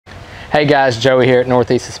Hey guys, Joey here at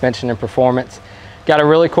Northeast Suspension and Performance. Got a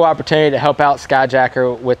really cool opportunity to help out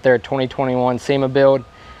Skyjacker with their 2021 SEMA build.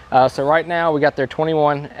 So right now we got their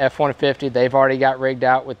 21 F-150. They've already got rigged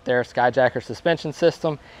out with their Skyjacker suspension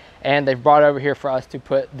system, and they've brought over here for us to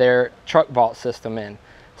put their TruckVault system in.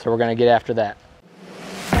 So we're going to get after that.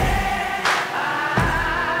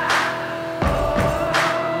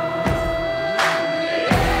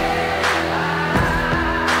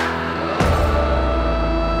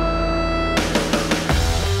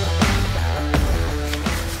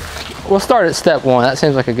 We'll start at step one. That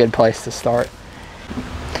seems like a good place to start.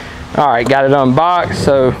 All right, got it unboxed.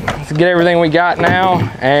 So let's get everything we got now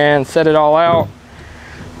and set it all out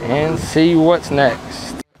and see what's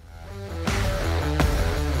next.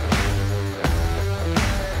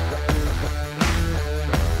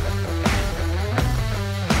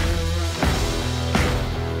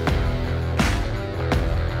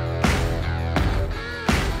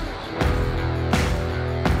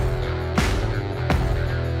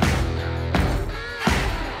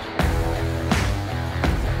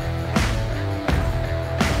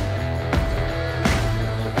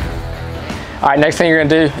 All right, next thing you're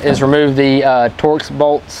gonna do is remove the Torx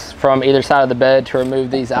bolts from either side of the bed to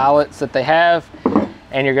remove these eyelets that they have,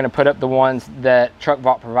 and you're gonna put up the ones that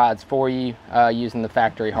TruckVault provides for you using the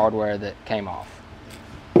factory hardware that came off.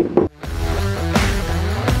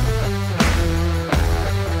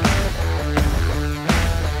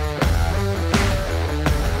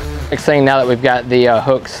 Next thing, now that we've got the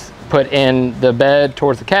hooks put in the bed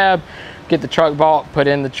towards the cab, get the TruckVault put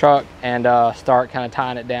in the truck and start kind of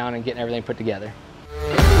tying it down and getting everything put together.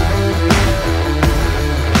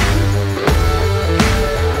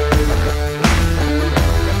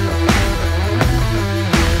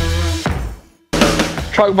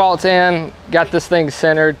 TruckVault's in, got this thing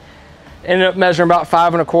centered. Ended up measuring about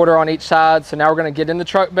 5 1/4 on each side. So now we're gonna get in the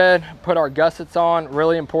truck bed, put our gussets on.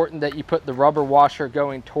 Really important that you put the rubber washer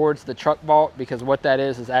going towards the TruckVault, because what that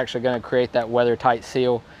is actually gonna create that weather tight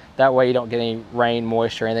seal. That way you don't get any rain,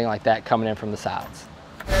 moisture, or anything like that coming in from the sides.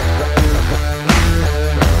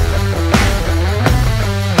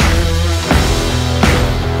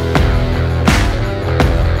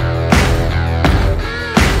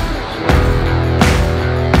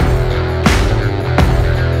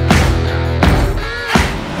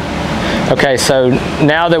 Okay, so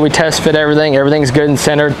now that we test fit everything, everything's good and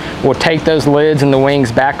centered, we'll take those lids and the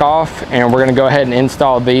wings back off, and we're gonna go ahead and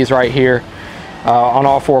install these right here on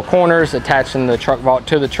all 4 corners, attaching the TruckVault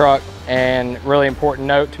to the truck. And really important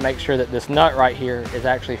note to make sure that this nut right here is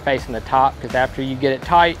actually facing the top, because after you get it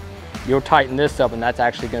tight, you'll tighten this up, and that's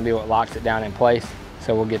actually going to be what locks it down in place.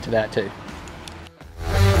 So we'll get to that too.